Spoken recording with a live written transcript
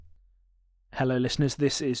Hello, listeners.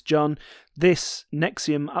 This is John. This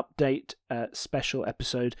NXIVM update special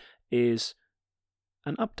episode is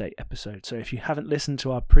an update episode. So if you haven't listened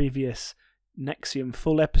to our previous NXIVM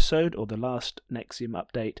full episode or the last NXIVM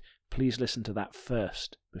update, please listen to that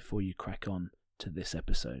first before you crack on to this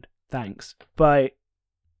episode. Thanks. Bye.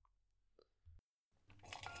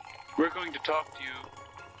 We're going to talk to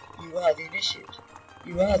you. You are the initiate.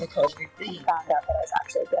 You are the cosmic being. Found out that I was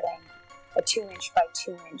actually getting a 2-inch by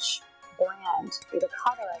 2-inch brand with a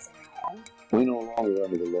cutter as an iron. We no longer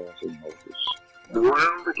under the laws of Moses. The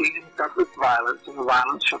world the kingdom suffers violence, and the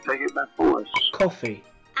violence shall take it by force. Coffee.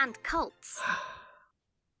 And cults.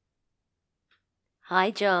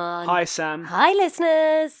 Hi, John. Hi, Sam. Hi,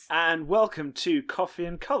 listeners. And welcome to Coffee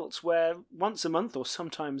and Cults, where once a month, or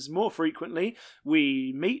sometimes more frequently,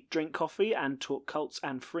 we meet, drink coffee, and talk cults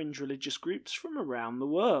and fringe religious groups from around the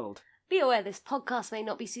world. Be aware this podcast may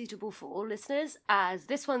not be suitable for all listeners, as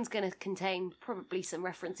this one's going to contain probably some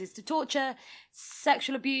references to torture,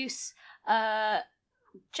 sexual abuse,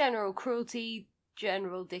 general cruelty,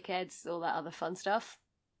 general dickheads, all that other fun stuff.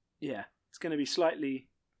 Yeah, it's going to be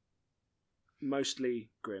mostly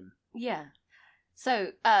grim. Yeah. So,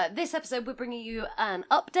 this episode we're bringing you an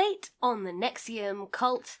update on the NXIVM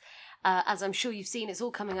cult. As I'm sure you've seen, it's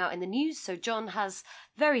all coming out in the news, so John has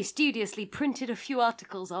very studiously printed a few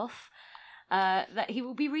articles off that he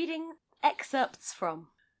will be reading excerpts from.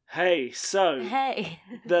 Hey, so... Hey.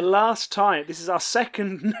 The last time... This is our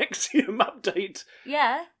second NXIVM update.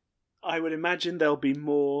 Yeah. I would imagine there'll be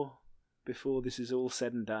more before this is all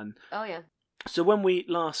said and done. Oh, yeah. So when we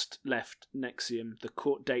last left NXIVM, the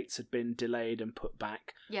court dates had been delayed and put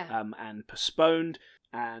back and postponed,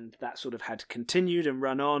 and that sort of had continued and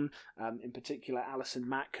run on. In particular, Alison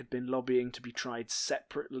Mack had been lobbying to be tried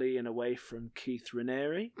separately and away from Keith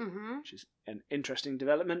Raniere, which is an interesting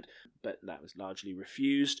development, but that was largely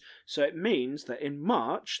refused. So it means that in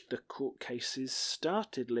March, the court cases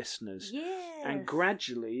started, listeners. Yes. And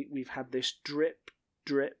gradually, we've had this drip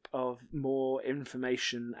of more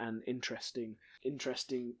information and interesting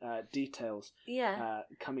details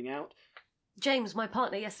coming out. James, my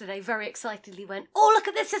partner, yesterday very excitedly went, "Oh, look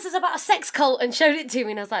at this is about a sex cult," and showed it to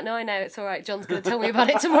me, and I was like, "No, I know, it's all right, John's going to tell me about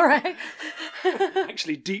it tomorrow."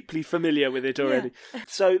 Actually deeply familiar with it already. Yeah.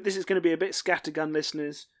 So this is going to be a bit scattergun,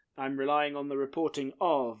 listeners. I'm relying on the reporting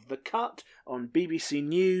of The Cut, on BBC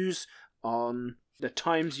News, on the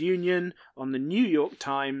Times Union, on the New York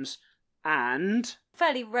Times, and...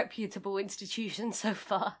 fairly reputable institution so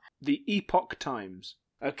far. The Epoch Times.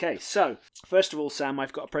 Okay, so, first of all, Sam,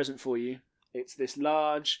 I've got a present for you. It's this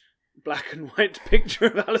large black and white picture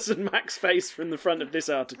of Alison Mack's face from the front of this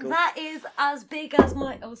article. That is as big as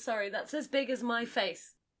my... Oh, sorry, that's as big as my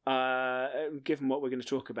face. Given what we're going to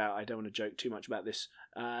talk about, I don't want to joke too much about this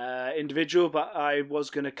individual, but I was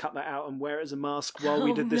going to cut that out and wear it as a mask while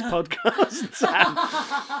we did this podcast, Sam.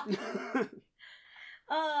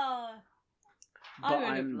 I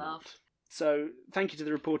would have laughed. So, thank you to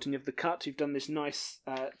the reporting of The Cut, who've done this nice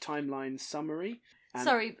timeline summary.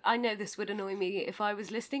 Sorry, I know this would annoy me if I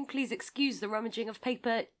was listening. Please excuse the rummaging of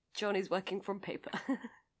paper. John is working from paper.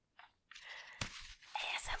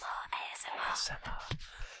 ASMR.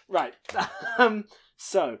 Right.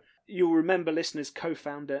 So, you'll remember, listeners,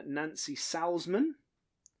 co-founder Nancy Salzman.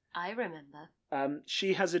 I remember.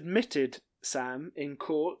 She has admitted, Sam, in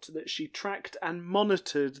court that she tracked and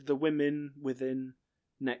monitored the women within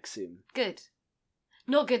NXIVM. Good.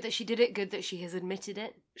 Not good that she did it, good that she has admitted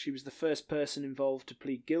it. She was the first person involved to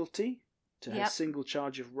plead guilty to her single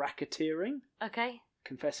charge of racketeering. Okay.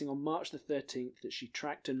 Confessing on March the 13th that she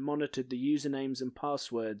tracked and monitored the usernames and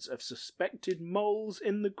passwords of suspected moles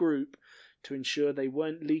in the group to ensure they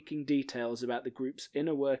weren't leaking details about the group's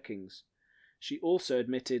inner workings. She also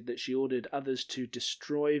admitted that she ordered others to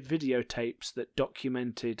destroy videotapes that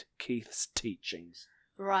documented Keith's teachings.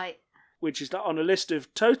 Right. Which is on a list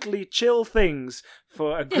of totally chill things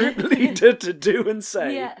for a group leader to do and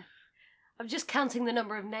say. Yeah. I'm just counting the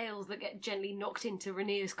number of nails that get gently knocked into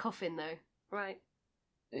Raniere's coffin, though. Right.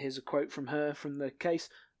 Here's a quote from her from the case.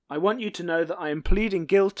 "I want you to know that I am pleading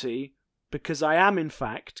guilty because I am, in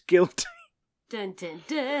fact, guilty. Dun, dun,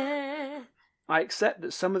 dun. I accept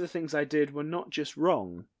that some of the things I did were not just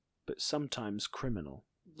wrong, but sometimes criminal."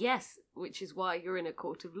 Yes, which is why you're in a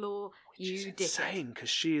court of law. Which is insane, because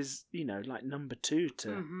she is, like number two to...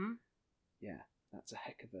 Mm-hmm. Yeah, that's a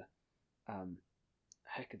heck of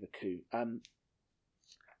a coup.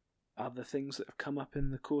 Other things that have come up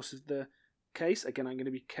in the course of the case. Again, I'm going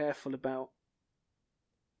to be careful about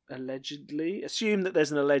allegedly. Assume that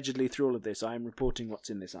there's an allegedly through all of this. I am reporting what's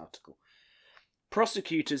in this article.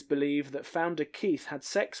 Prosecutors believe that founder Keith had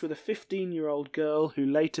sex with a 15-year-old girl who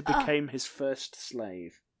later became his first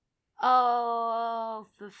slave. Oh,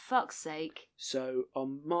 for fuck's sake. So,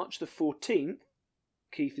 on March the 14th,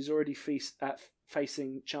 Keith is already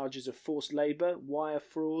facing charges of forced labour, wire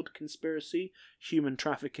fraud, conspiracy, human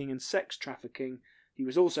trafficking and sex trafficking. He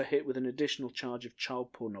was also hit with an additional charge of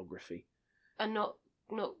child pornography. And not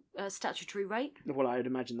statutory rape? Well, I would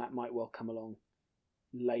imagine that might well come along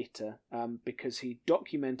later, because he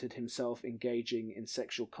documented himself engaging in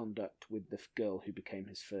sexual conduct with the girl who became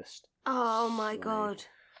his first Oh my slave. God.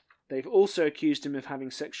 They've also accused him of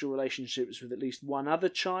having sexual relationships with at least one other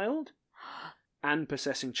child and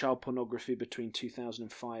possessing child pornography between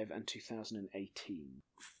 2005 and 2018.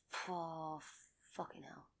 Oh, fucking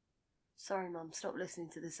hell. Sorry, Mum, stop listening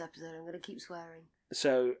to this episode. I'm going to keep swearing.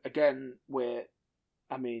 So, again, we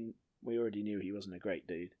already knew he wasn't a great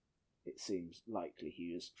dude. It seems likely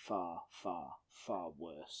he was far, far, far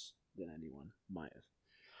worse than anyone might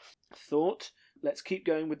have thought. Let's keep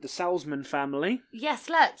going with the Salzman family. Yes,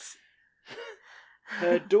 let's.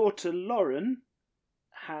 Her daughter Lauren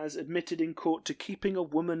has admitted in court to keeping a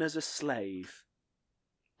woman as a slave.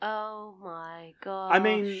 Oh my God. I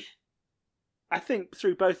mean, I think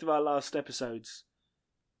through both of our last episodes,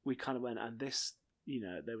 we kind of went, and this,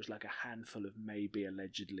 there was like a handful of maybe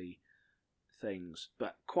allegedly things,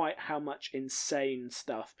 but quite how much insane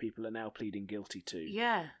stuff people are now pleading guilty to.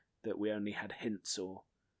 Yeah. That we only had hints or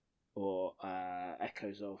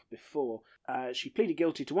echoes of before. She pleaded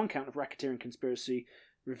guilty to one count of racketeering conspiracy,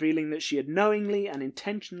 revealing that she had knowingly and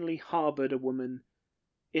intentionally harboured a woman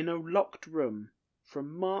in a locked room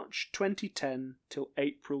from March 2010 till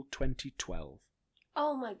April 2012.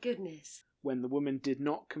 Oh my goodness. When the woman did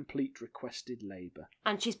not complete requested labour.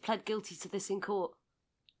 And she's pled guilty to this in court.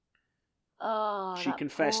 Oh, she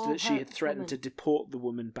confessed that she had threatened to deport the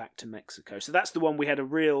woman back to Mexico. So that's the one we had a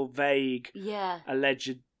real vague,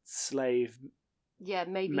 alleged slave. Yeah,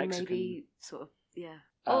 maybe sort of,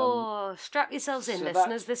 yeah. Strap yourselves in, so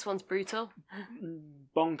listeners. This one's brutal.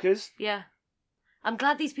 Bonkers. Yeah. I'm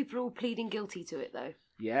glad these people are all pleading guilty to it, though.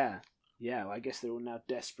 Yeah. Well, I guess they're all now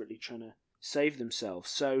desperately trying to save themselves.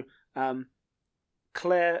 So,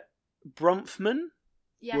 Claire Bronfman,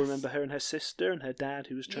 yes. We'll remember her and her sister and her dad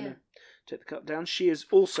who was trying to take the cup down. She has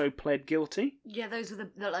also pled guilty. Yeah, those were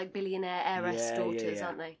the like billionaire heiress daughters,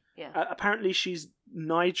 aren't they? Yeah. Apparently she's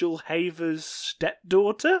Nigel Haver's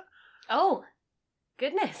stepdaughter. Oh,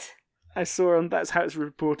 goodness. I saw that's how it's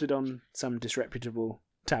reported on some disreputable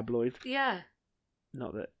tabloid. Yeah.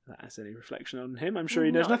 Not that has any reflection on him. I'm sure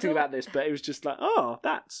he knows nothing about this, but it was just like,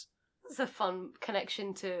 that's a fun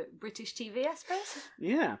connection to British TV, I suppose.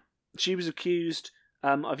 Yeah. She was accused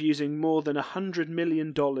of using more than $100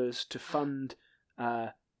 million to fund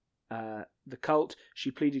the cult. She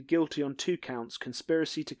pleaded guilty on 2 counts: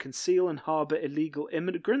 conspiracy to conceal and harbour illegal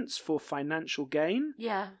immigrants for financial gain.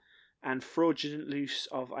 Yeah. And fraudulent use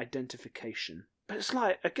of identification. But it's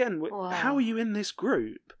like, again, how are you in this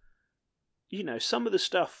group? Some of the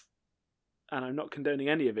stuff, and I'm not condoning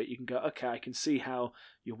any of it, you can go, okay, I can see how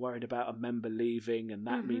you're worried about a member leaving, and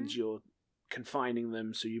that means you're confining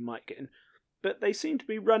them, so you might get in. But they seem to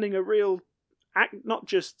be running a real, not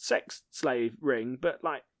just sex slave ring, but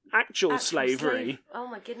like actual slavery. Oh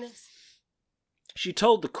my goodness. She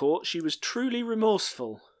told the court she was truly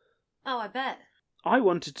remorseful. Oh, I bet. I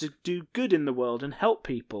wanted to do good in the world and help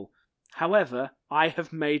people. However, I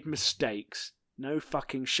have made mistakes. No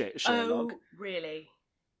fucking shit, Sherlock. Oh, really?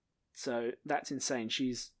 So that's insane.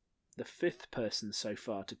 She's the 5th person so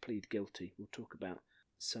far to plead guilty. We'll talk about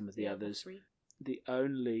some of the others. 3. The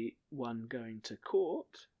only one going to court,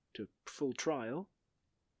 to full trial,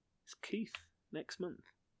 is Keith next month.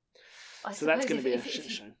 So that's going to be a shit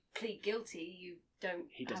show. If you plead guilty, you don't.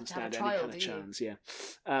 He doesn't have stand to have a trial, any kind of chance. Yeah.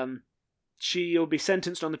 She'll be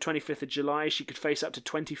sentenced on the 25th of July. She could face up to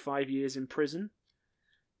 25 years in prison.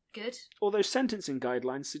 Good. Although sentencing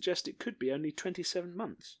guidelines suggest it could be only 27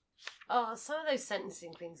 months. Oh, some of those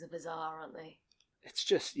sentencing things are bizarre, aren't they? It's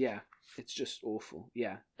just awful.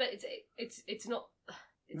 Yeah. But it's not.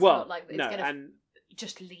 It's well, not like it's going to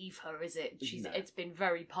just leave her, is it? It's been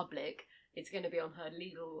very public. It's going to be on her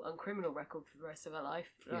legal and criminal record for the rest of her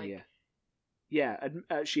life.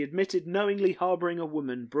 She admitted knowingly harbouring a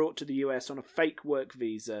woman brought to the US on a fake work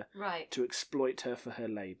visa to exploit her for her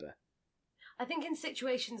labour. I think in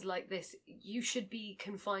situations like this, you should be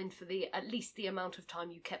confined for at least the amount of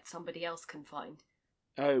time you kept somebody else confined.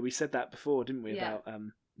 Oh, we said that before, didn't we? Yeah.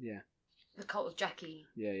 About the cult of Jackie.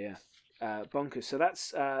 Yeah. Bonkers. So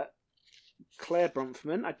that's Claire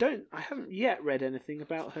Bronfman. I haven't yet read anything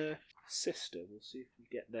about her sister. We'll see if we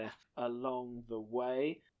get there along the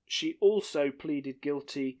way. She also pleaded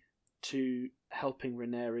guilty to helping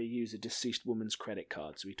Raniere use a deceased woman's credit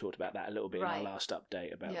card. So we talked about that a little bit in our last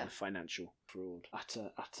update about the financial fraud.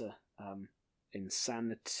 Utter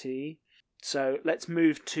insanity. So let's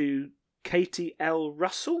move to Katie L.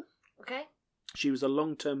 Russell. Okay. She was a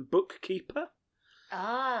long-term bookkeeper.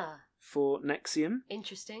 For NXIVM.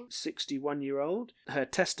 Interesting. 61-year-old. Her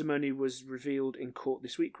testimony was revealed in court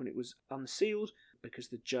this week when it was unsealed because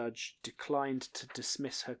the judge declined to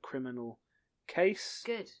dismiss her criminal case.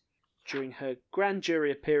 Good. During her grand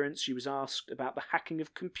jury appearance, she was asked about the hacking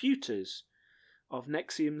of computers of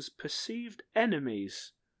NXIVM's perceived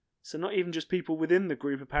enemies. So not even just people within the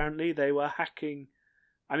group, apparently. They were hacking...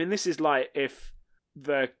 I mean, this is like if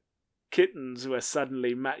the kittens were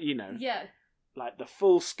suddenly, Yeah. Like the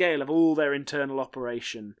full scale of all their internal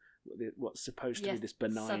operation, what's supposed to be this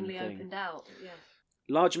benign suddenly thing. Opened out, yeah.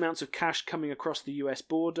 Large amounts of cash coming across the US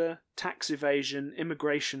border, tax evasion,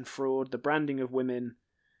 immigration fraud, the branding of women,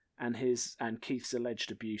 and Keith's alleged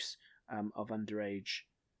abuse of underage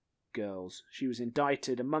girls. She was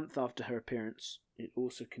indicted a month after her appearance. It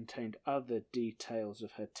also contained other details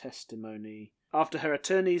of her testimony. After her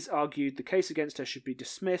attorneys argued the case against her should be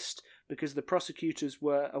dismissed because the prosecutors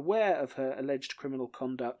were aware of her alleged criminal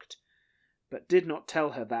conduct, but did not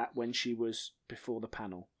tell her that when she was before the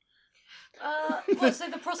panel. So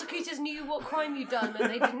the prosecutors knew what crime you'd done and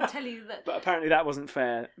they didn't tell you that... But apparently that wasn't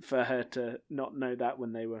fair for her to not know that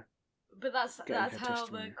when they were... But that's how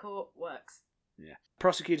the court works. Yeah.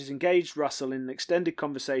 Prosecutors engaged Russell in an extended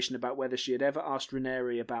conversation about whether she had ever asked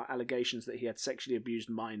Raniere about allegations that he had sexually abused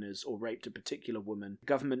minors or raped a particular woman. The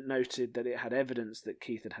government noted that it had evidence that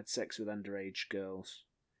Keith had had sex with underage girls.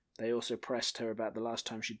 They also pressed her about the last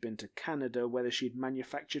time she'd been to Canada, whether she'd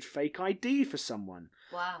manufactured fake ID for someone.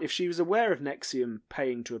 Wow. If she was aware of NXIVM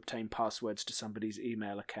paying to obtain passwords to somebody's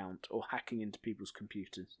email account or hacking into people's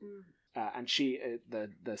computers. And she,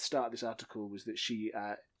 the start of this article was that she...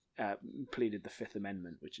 pleaded the Fifth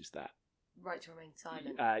Amendment, which is that right to remain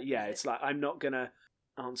silent. It's like I'm not gonna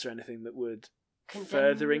answer anything that would Condemn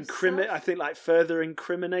further yourself? further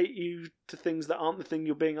incriminate you to things that aren't the thing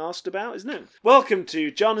you're being asked about, isn't it? Welcome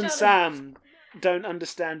to John and Sam Don't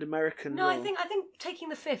Understand American Law. I think taking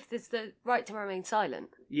the fifth is the right to remain silent.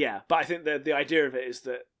 Yeah, but I think the idea of it is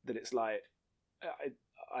that it's like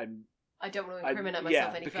I don't want to incriminate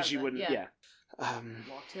myself any because further. you wouldn't. Yeah.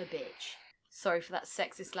 What a bitch. Sorry for that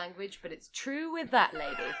sexist language, but it's true with that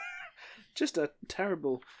lady. Just a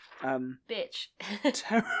terrible... bitch.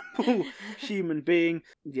 terrible human being.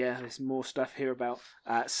 Yeah, there's more stuff here about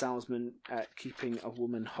Salzman keeping a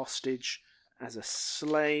woman hostage as a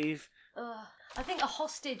slave. I think a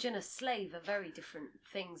hostage and a slave are very different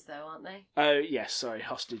things, though, aren't they? Oh, yes, sorry,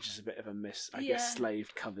 hostage is a bit of a miss. I guess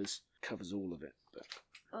slave covers all of it.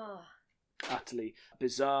 But utterly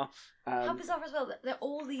bizarre. How bizarre as well that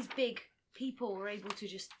all these big... people were able to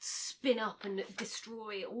just spin up and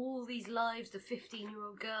destroy all these lives, the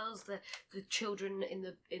 15-year-old girls, the children in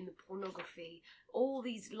the pornography, all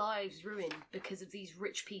these lives ruined because of these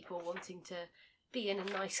rich people wanting to be in a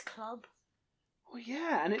nice club. Well,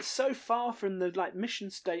 yeah, and it's so far from the mission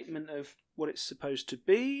statement of what it's supposed to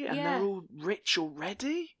be, and they're all rich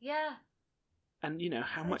already. Yeah. And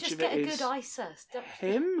how much just of it is get a good ISA.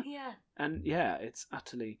 him? Yeah. And it's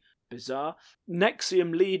utterly bizarre.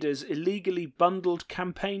 NXIVM leaders illegally bundled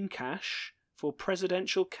campaign cash for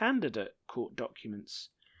presidential candidate, court documents.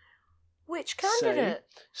 Which candidate?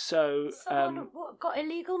 So someone got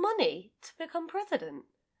illegal money to become president?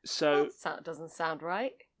 So that doesn't sound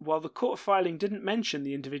right. While the court filing didn't mention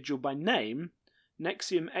the individual by name,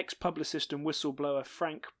 NXIVM ex-publicist and whistleblower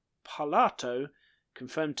Frank Parlato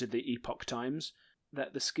confirmed to the Epoch Times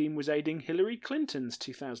that the scheme was aiding Hillary Clinton's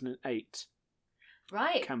 2008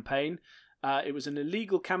 campaign. It was an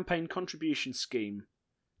illegal campaign contribution scheme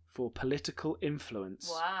for political influence.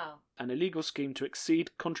 Wow. An illegal scheme to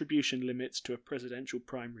exceed contribution limits to a presidential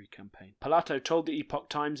primary campaign. Parlato told the Epoch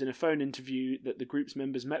Times in a phone interview that the group's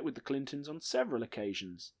members met with the Clintons on several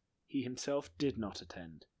occasions. He himself did not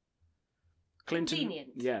attend. Convenient.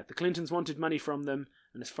 Yeah, the Clintons wanted money from them,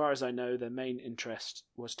 and as far as I know, their main interest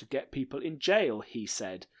was to get people in jail, he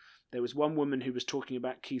said. There was one woman who was talking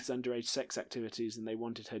about Keith's underage sex activities, and they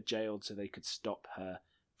wanted her jailed so they could stop her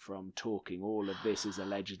from talking. All of this is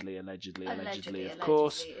allegedly, of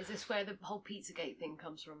course. Is this where the whole Pizzagate thing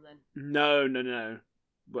comes from, then? No.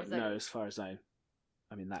 But no, as far as I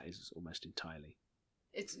mean, that is almost entirely.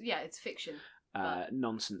 It's fiction.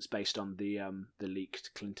 Nonsense based on the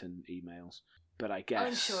leaked Clinton emails. But I guess...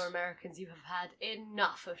 I'm sure Americans, you have had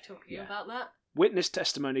enough of talking about that. Witness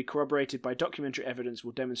testimony corroborated by documentary evidence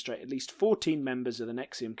will demonstrate at least 14 members of the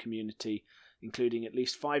NXIVM community including at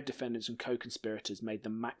least 5 defendants and co-conspirators, made the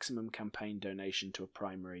maximum campaign donation to a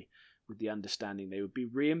primary, with the understanding they would be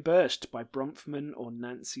reimbursed by Bronfman or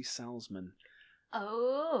Nancy Salzman.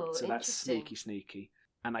 Oh, so that's interesting. sneaky.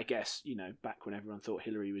 And I guess, back when everyone thought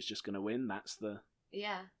Hillary was just going to win, that's the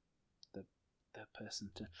person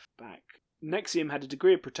to back. NXIVM had a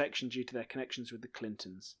degree of protection due to their connections with the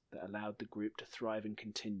Clintons that allowed the group to thrive and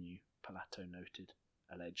continue, Pilato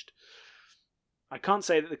alleged. I can't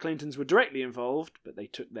say that the Clintons were directly involved, but they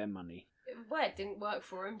took their money. Well, it didn't work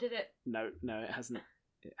for him, did it? No, it hasn't.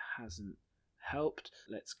 It hasn't helped.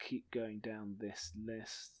 Let's keep going down this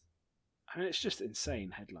list. I mean, it's just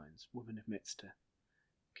insane headlines. Woman admits to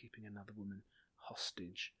keeping another woman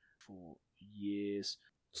hostage for years.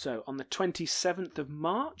 So, on the 27th of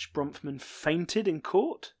March, Bronfman fainted in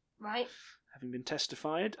court. Right. Having been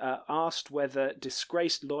testified, asked whether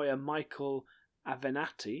disgraced lawyer Michael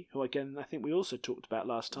Avenatti, who again I think we also talked about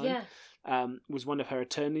last time, was one of her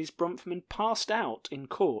attorneys. Bronfman passed out in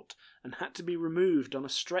court and had to be removed on a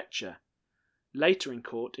stretcher. Later in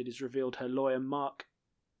court, it is revealed her lawyer Mark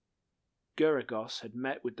Geragos had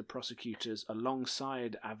met with the prosecutors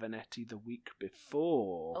alongside Avenatti the week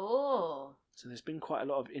before. Oh. So there's been quite a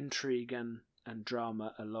lot of intrigue and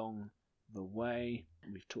drama along the way.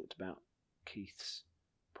 We've talked about Keith's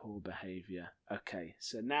poor behaviour. Okay,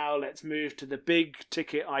 so now let's move to the big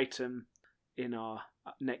ticket item in our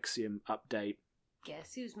NXIVM update.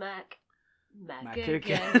 Guess who's Mac? Mac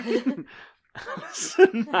again.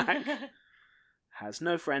 Mac has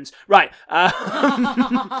no friends. Right.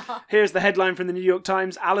 Here's the headline from the New York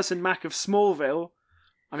Times. Alison Mack of Smallville.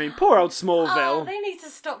 I mean, poor old Smallville. Oh, they need to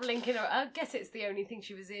stop linking her. I guess it's the only thing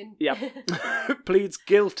she was in. Yep. Pleads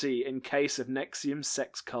guilty in case of NXIVM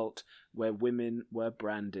sex cult where women were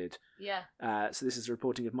branded. Yeah. So this is a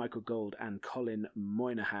reporting of Michael Gold and Colin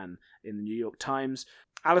Moynihan in the New York Times.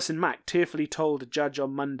 Alison Mack tearfully told a judge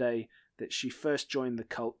on Monday that she first joined the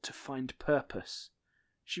cult to find purpose.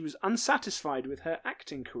 She was unsatisfied with her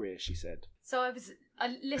acting career, she said. So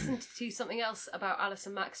I listened to something else about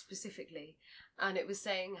Alison Mack specifically, and it was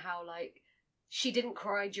saying how, like, she didn't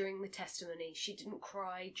cry during the testimony. She didn't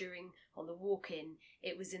cry on the walk-in.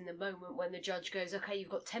 It was in the moment when the judge goes, okay, you've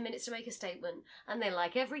got 10 minutes to make a statement. And then,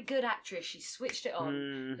 like every good actress, she switched it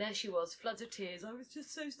on. There she was, floods of tears. I was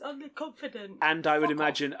just so underconfident. And I would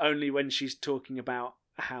imagine only when she's talking about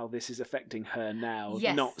how this is affecting her now,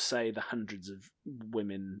 not say the hundreds of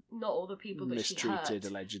women, not all the people that mistreated, she hurt.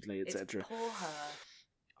 Allegedly, etc. Poor her.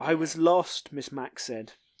 I was lost, Miss Mack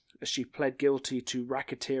said, as she pled guilty to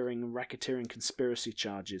racketeering conspiracy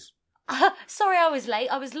charges. Sorry I was late.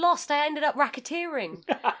 I was lost. I ended up racketeering.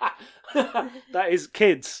 That is,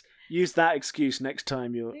 kids, use that excuse next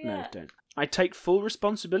time you're... Yeah. No, don't. I take full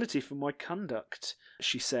responsibility for my conduct,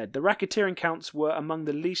 she said. The racketeering counts were among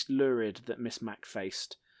the least lurid that Miss Mack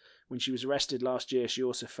faced. When she was arrested last year, she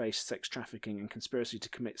also faced sex trafficking and conspiracy to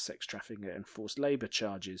commit sex trafficking and forced labour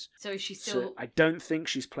charges. So is she still... So I don't think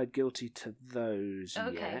she's pled guilty to those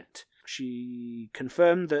yet. She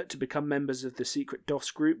confirmed that to become members of the secret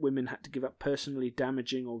DOS group, women had to give up personally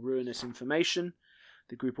damaging or ruinous information.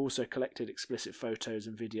 The group also collected explicit photos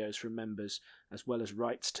and videos from members, as well as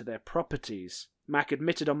rights to their properties. Mack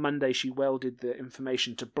admitted on Monday she welded the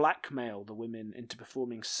information to blackmail the women into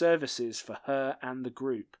performing services for her and the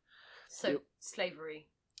group. So, slavery,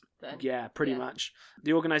 then? Yeah, pretty much.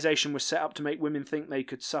 The organisation was set up to make women think they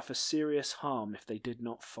could suffer serious harm if they did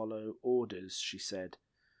not follow orders, she said.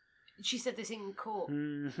 She said this in court.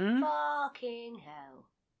 Mm-hmm. Fucking hell.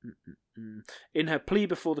 In her plea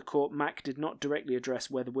before the court, Mack did not directly address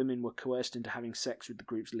whether women were coerced into having sex with the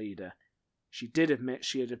group's leader. She did admit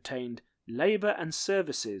she had obtained labour and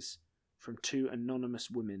services from 2 anonymous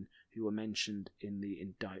women who were mentioned in the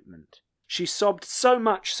indictment. She sobbed so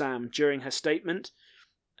much, Sam, during her statement,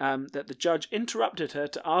 that the judge interrupted her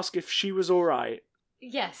to ask if she was all right.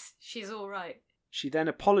 Yes, she's all right. She then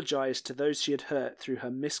apologised to those she had hurt through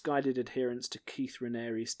her misguided adherence to Keith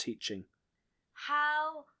Raniere's teaching.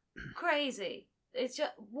 How crazy. It's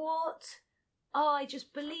just, what? Oh, I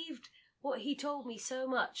just believed what he told me so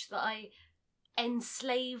much that I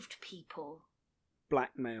enslaved people.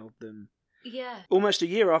 Blackmailed them. Yeah. Almost a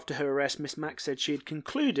year after her arrest, Miss Mack said she had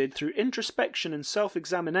concluded through introspection and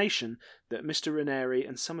self-examination that Mr. Raniere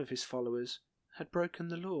and some of his followers had broken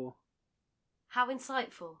the law. How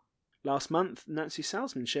insightful. Last month, Nancy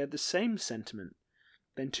Salzman shared the same sentiment.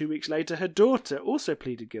 Then 2 weeks later, her daughter also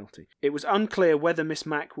pleaded guilty. It was unclear whether Miss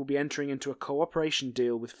Mack will be entering into a cooperation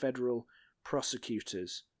deal with federal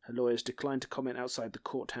prosecutors. Her lawyers declined to comment outside the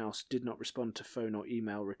courthouse, did not respond to phone or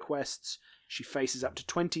email requests. She faces up to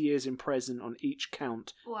 20 years in prison on each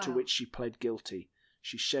count to which she pled guilty.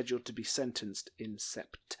 She's scheduled to be sentenced in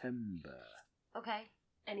September. Okay.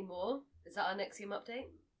 Any more? Is that our NXIVM update?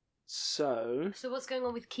 So what's going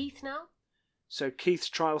on with Keith now? So Keith's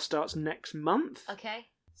trial starts next month. Okay.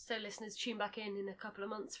 So listeners, tune back in a couple of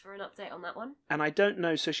months for an update on that one. And I don't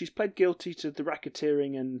know, so she's pled guilty to the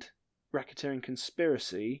racketeering and racketeering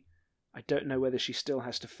conspiracy. I don't know whether she still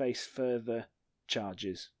has to face further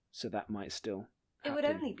charges, so that might still happen. It would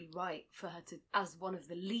only be right for her to, as one of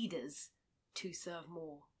the leaders, to serve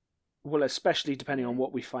more. Well, especially depending on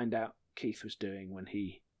what we find out Keith was doing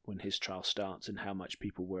when his trial starts and how much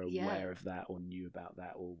people were aware of that or knew about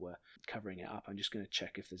that or were covering it up. I'm just going to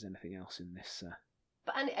check if there's anything else in this.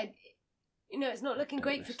 But it's not looking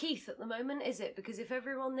great for Keith at the moment, is it? Because if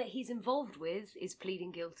everyone that he's involved with is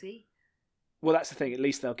pleading guilty... Well, that's the thing. At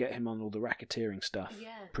least they'll get him on all the racketeering stuff,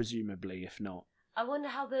 yeah. Presumably, if not... I wonder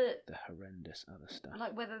how the horrendous other stuff.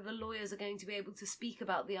 Like whether the lawyers are going to be able to speak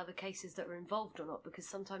about the other cases that are involved or not, because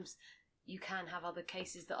sometimes you can have other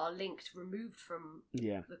cases that are linked, removed from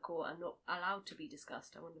the court and not allowed to be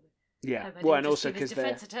discussed. I wonder. Well, and also because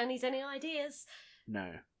defence attorneys any ideas.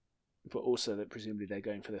 No, but also that presumably they're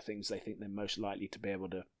going for the things they think they're most likely to be able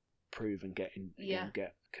to prove and get and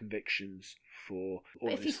get convictions for.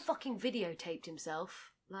 But if he fucking videotaped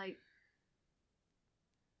himself, like.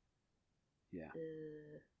 Yeah.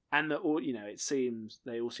 And it seems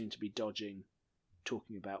they all seem to be dodging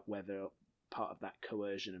talking about whether part of that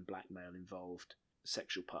coercion and blackmail involved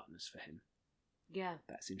sexual partners for him. Yeah.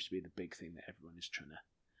 That seems to be the big thing that everyone is trying to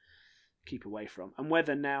keep away from. And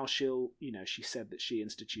whether now she said that she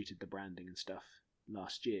instituted the branding and stuff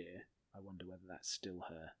last year. I wonder whether that's still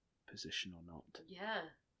her position or not. Yeah.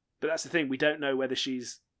 But that's the thing. We don't know whether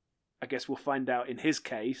she's... I guess we'll find out in his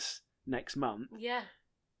case next month. Yeah.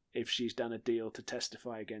 If she's done a deal to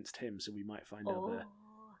testify against him, so we might find out that,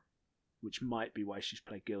 which might be why she's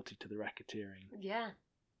pled guilty to the racketeering. Yeah,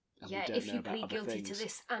 if you plead guilty to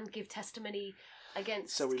this and give testimony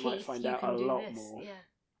against so we Keith, might find out a lot more Yeah.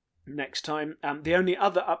 next time. The only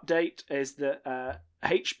other update is that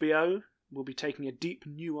HBO will be taking a deep,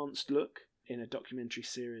 nuanced look in a documentary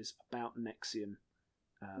series about NXIVM.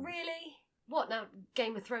 Really? What now?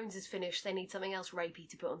 Game of Thrones is finished. They need something else rapey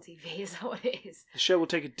to put on TV. Is that what it is? The show will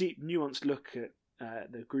take a deep, nuanced look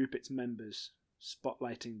at the group, its members,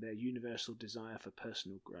 spotlighting their universal desire for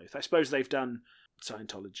personal growth. I suppose they've done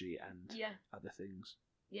Scientology and other things.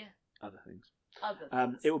 Yeah. Other things.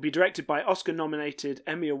 It will be directed by Oscar-nominated,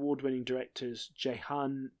 Emmy Award-winning directors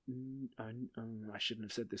Jehan... I shouldn't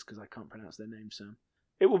have said this because I can't pronounce their name, Sam.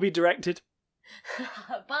 It will be directed...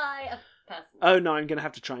 by a person. Oh no, I'm going to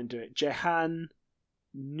have to try and do it. Jehan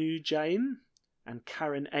Nujaim and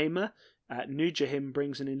Karen Amer. Nujaim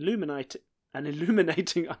brings an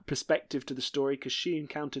illuminating perspective to the story because she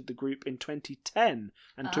encountered the group in 2010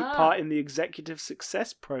 and took part in the Executive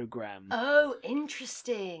Success Program. Oh,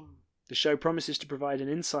 interesting. The show promises to provide an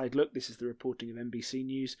inside look, this is the reporting of NBC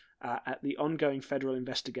News, at the ongoing federal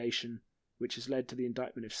investigation which has led to the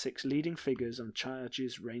indictment of 6 leading figures on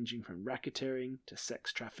charges ranging from racketeering to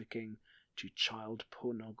sex trafficking to child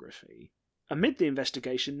pornography. Amid the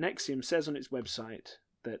investigation, NXIVM says on its website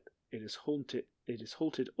that it has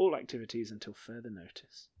halted all activities until further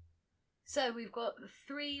notice. So we've got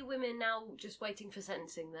 3 women now just waiting for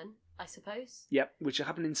sentencing then, I suppose? Yep, which will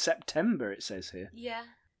happen in September, it says here. Yeah,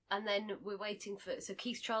 and then we're waiting for... So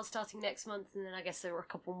Keith's trial starting next month, and then I guess there are a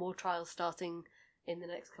couple more trials starting in the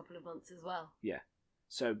next couple of months as well. Yeah.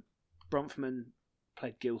 So Bronfman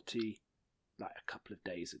pled guilty like a couple of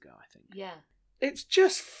days ago, I think. Yeah. It's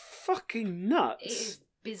just fucking nuts. It is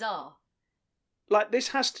bizarre. Like, this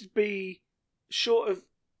has to be, short of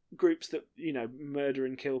groups that, murder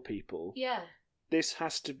and kill people. Yeah. This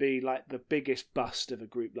has to be like the biggest bust of a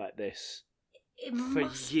group like this for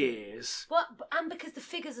years. Well, and because the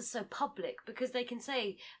figures are so public, because they can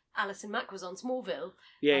say Alison Mack was on Smallville.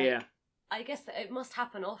 Yeah. I guess that it must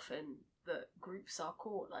happen often that groups are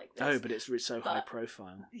caught like this. Oh, but it's so high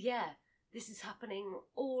profile. Yeah, this is happening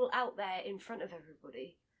all out there in front of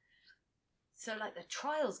everybody. So, like, the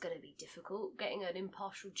trial's going to be difficult, getting an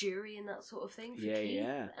impartial jury and that sort of thing for Keith.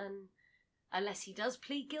 Yeah. And unless he does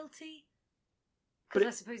plead guilty, because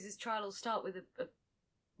I suppose his trial will start with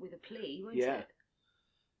a plea, won't it?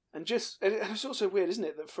 And it's also weird, isn't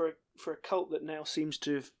it, that for a cult that now seems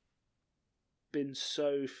to have been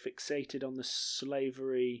so fixated on the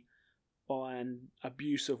slavery and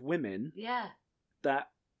abuse of women,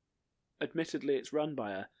 that admittedly it's run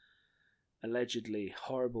by a allegedly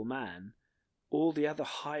horrible man, all the other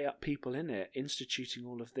high up people in it instituting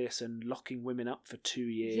all of this and locking women up for 2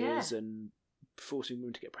 years and forcing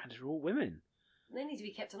women to get branded are all women. They need to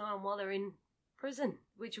be kept an eye on while they're in prison,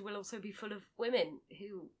 which will also be full of women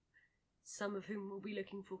some of whom will be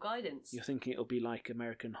looking for guidance. You're thinking it'll be like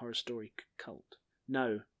American Horror Story Cult?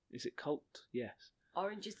 No. Is it Cult? Yes.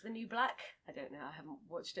 Orange is the New Black? I don't know, I haven't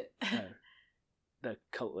watched it. No. The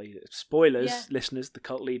cult leader. Spoilers, listeners, the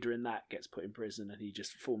cult leader in that gets put in prison and he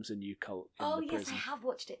just forms a new cult in the prison. Oh, yes, I have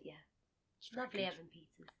watched it, yeah. Lovely Evan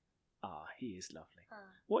Peters. Ah, he is lovely.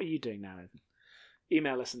 What are you doing now, Evan?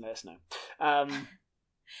 Email us and let us know.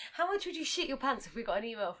 How much would you shit your pants if we got an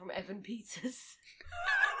email from Evan Peters?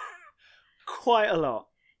 Quite a lot.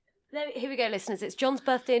 Here we go, listeners. It's John's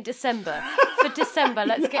birthday in December. For December,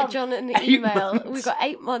 let's get John an email. We've got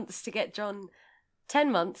 8 months to get John... 8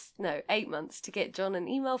 months to get John an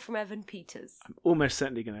email from Evan Peters. I'm almost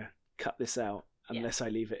certainly going to cut this out unless I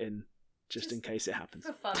leave it in just in case it happens.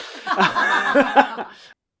 For fun.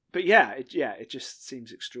 But it just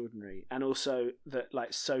seems extraordinary. And also that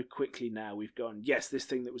like so quickly now we've gone, yes, this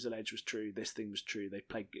thing that was alleged was true, this thing was true. They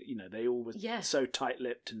played, they all were so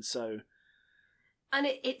tight-lipped and so... And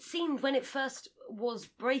it seemed when it first was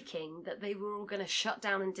breaking that they were all going to shut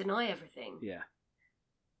down and deny everything. Yeah.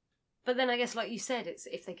 But then I guess, like you said, it's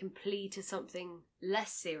if they can plead to something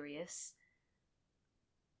less serious.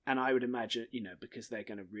 And I would imagine, because they're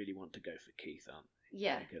going to really want to go for Keith, aren't they?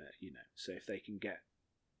 Yeah. They're gonna, so if they can get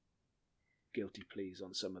guilty pleas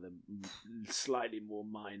on some of the slightly more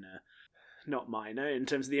minor, not minor in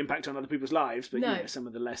terms of the impact on other people's lives, but some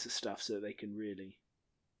of the lesser stuff, so that they can really.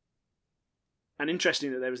 And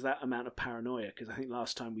interesting that there was that amount of paranoia, because I think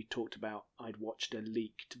last time we talked about I'd watched a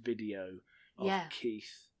leaked video of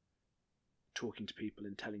Keith talking to people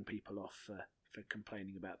and telling people off for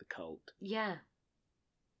complaining about the cult. Yeah.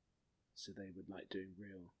 So they would like doing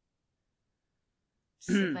real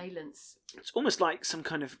surveillance. It's almost like some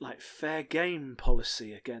kind of like fair game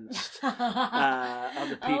policy against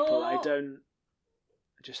other people. I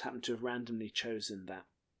just happen to have randomly chosen that.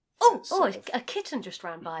 A kitten just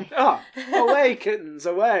ran by. Away kittens,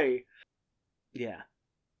 away. Yeah.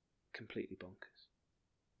 Completely bonkers.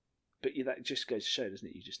 But that just goes to show, doesn't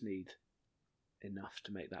it? You just need enough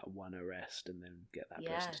to make that one arrest and then get that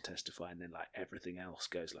person to testify, and then like everything else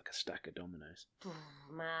goes like a stack of dominoes. Oh,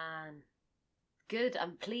 man. Good,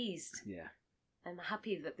 I'm pleased. Yeah. I'm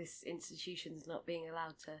happy that this institution's not being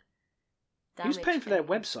allowed to damage. Who's paying for their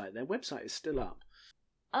website? Their website is still up.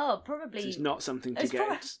 Oh, probably. It's not something to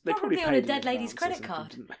get. They probably on a dead lady's credit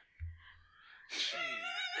card.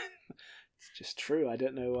 It's just true. I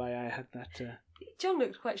don't know why I had that. John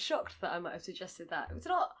looked quite shocked that I might have suggested that. It was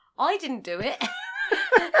not. I didn't do it.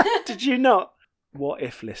 Did you not? What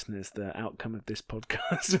if, listeners, the outcome of this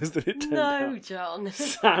podcast was that it turned out... No, John.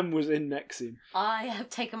 Sam was in NXIVM. I have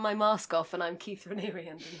taken my mask off and I'm Keith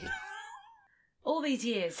Raniere underneath. All these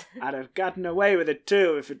years. I'd have gotten away with it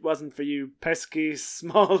too if it wasn't for you pesky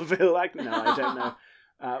Smallville... No, I don't know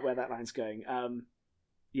where that line's going.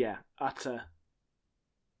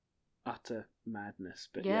 Utter madness.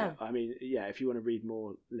 But if you want to read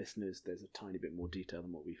more, listeners, there's a tiny bit more detail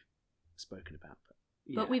than what we've spoken about.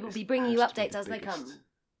 But we will be bringing you updates as they come.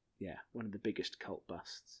 Yeah, one of the biggest cult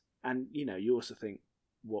busts. And, you also think,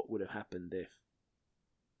 what would have happened if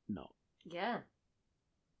not? Yeah.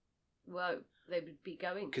 Well, they would be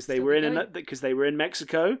going. Because they were in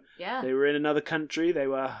Mexico. Yeah. They were in another country. They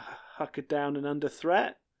were huckered down and under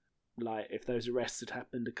threat. Like, if those arrests had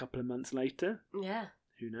happened a couple of months later. Yeah.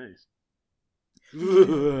 Who knows?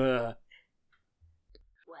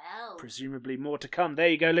 Well, presumably more to come. There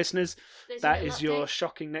you go, listeners. That is your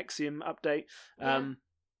shocking NXIVM update.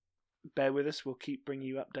 Bear with us. We'll keep bringing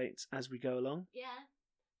you updates as we go along. Yeah.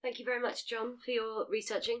 Thank you very much, John, for your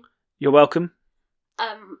researching. You're welcome.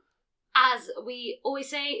 As we always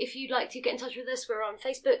say, if you'd like to get in touch with us, we're on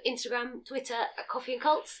Facebook, Instagram, Twitter at Coffee and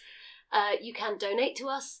Cults. You can donate to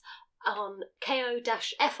us on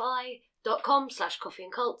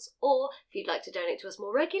ko-fi.com/coffeeandcults, or if you'd like to donate to us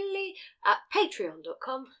more regularly at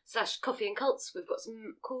patreon.com/coffeeandcults. We've got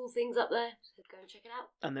some cool things up there, so go and check it out.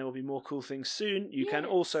 And there will be more cool things soon. You can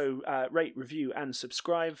also rate, review and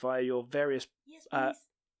subscribe via your various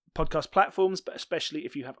podcast platforms, but especially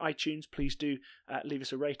if you have iTunes, please do leave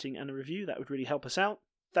us a rating and a review. That would really help us out.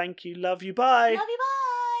 Thank you, love you, bye. Love you,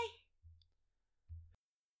 bye.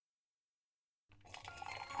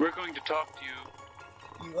 We're going to talk to you.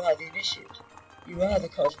 You are the initiate. You are the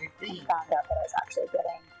cosmic being. Found out that I was actually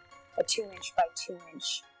getting a 2-inch by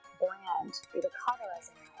 2-inch brand through the cutter as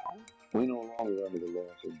an iron. We no longer under the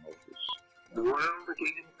laws of Moses. The world is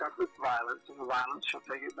leading stuck with violence, and the violence shall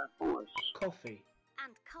take it by force. Coffee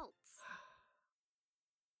and cult.